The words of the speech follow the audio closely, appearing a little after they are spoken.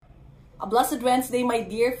A blessed Wednesday, my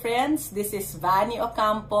dear friends. This is Vani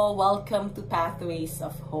Ocampo. Welcome to Pathways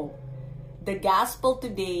of Hope. The gospel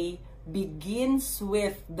today begins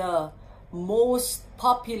with the most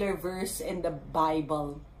popular verse in the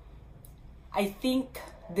Bible. I think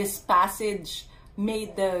this passage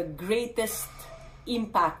made the greatest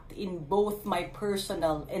impact in both my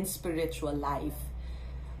personal and spiritual life.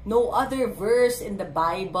 No other verse in the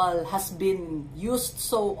Bible has been used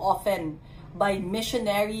so often by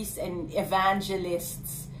missionaries and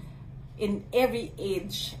evangelists in every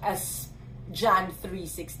age as John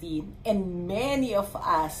 3:16, and many of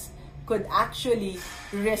us could actually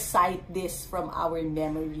recite this from our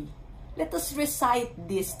memory. Let us recite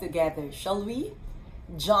this together, shall we?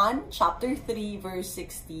 John chapter 3 verse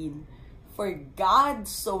 16. For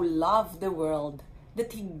God so loved the world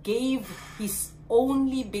that He gave His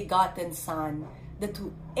only begotten Son, that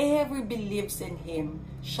whoever believes in Him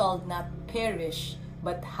shall not perish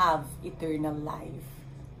but have eternal life.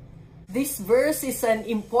 This verse is an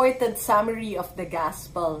important summary of the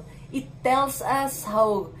gospel. It tells us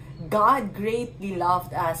how God greatly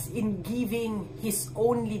loved us in giving His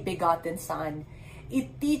only begotten Son.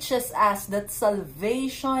 It teaches us that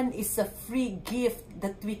salvation is a free gift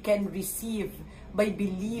that we can receive by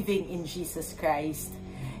believing in Jesus Christ.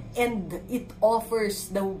 And it offers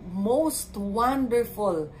the most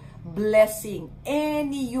wonderful blessing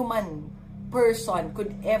any human person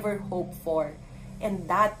could ever hope for. And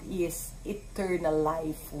that is eternal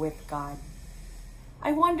life with God.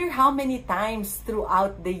 I wonder how many times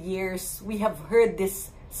throughout the years we have heard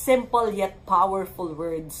these simple yet powerful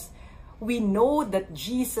words. We know that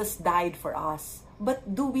Jesus died for us, but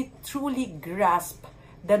do we truly grasp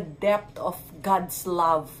the depth of God's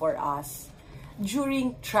love for us?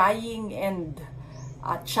 During trying and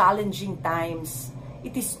challenging times,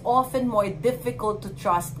 it is often more difficult to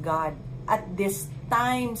trust God. At these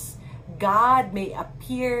times, God may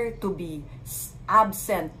appear to be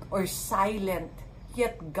absent or silent,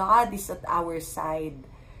 yet God is at our side.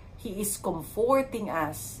 He is comforting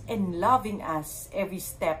us and loving us every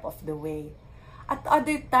step of the way. At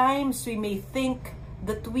other times, we may think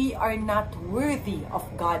that we are not worthy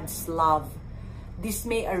of God's love. This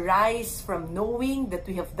may arise from knowing that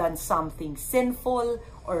we have done something sinful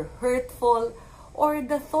or hurtful, or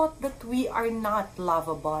the thought that we are not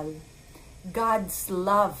lovable. God's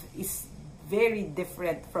love is very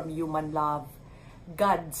different from human love.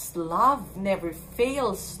 God's love never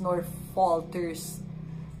fails nor falters.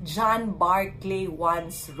 John Barclay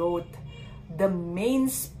once wrote, "The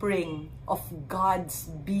mainspring of God's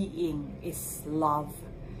being is love."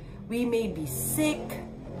 We may be sick,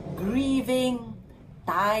 grieving,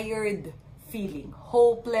 tired, feeling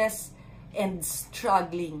hopeless, and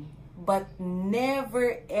struggling, but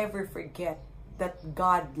never ever forget that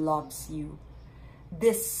God loves you.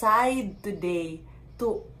 Decide today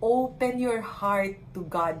to open your heart to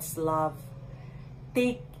God's love.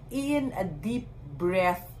 Take in a deep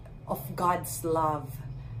breath of God's love.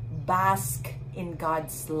 Bask in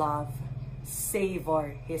God's love.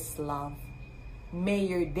 Savor His love. May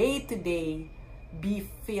your day today be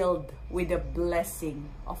filled with the blessing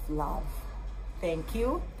of love. Thank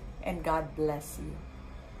you, and God bless you.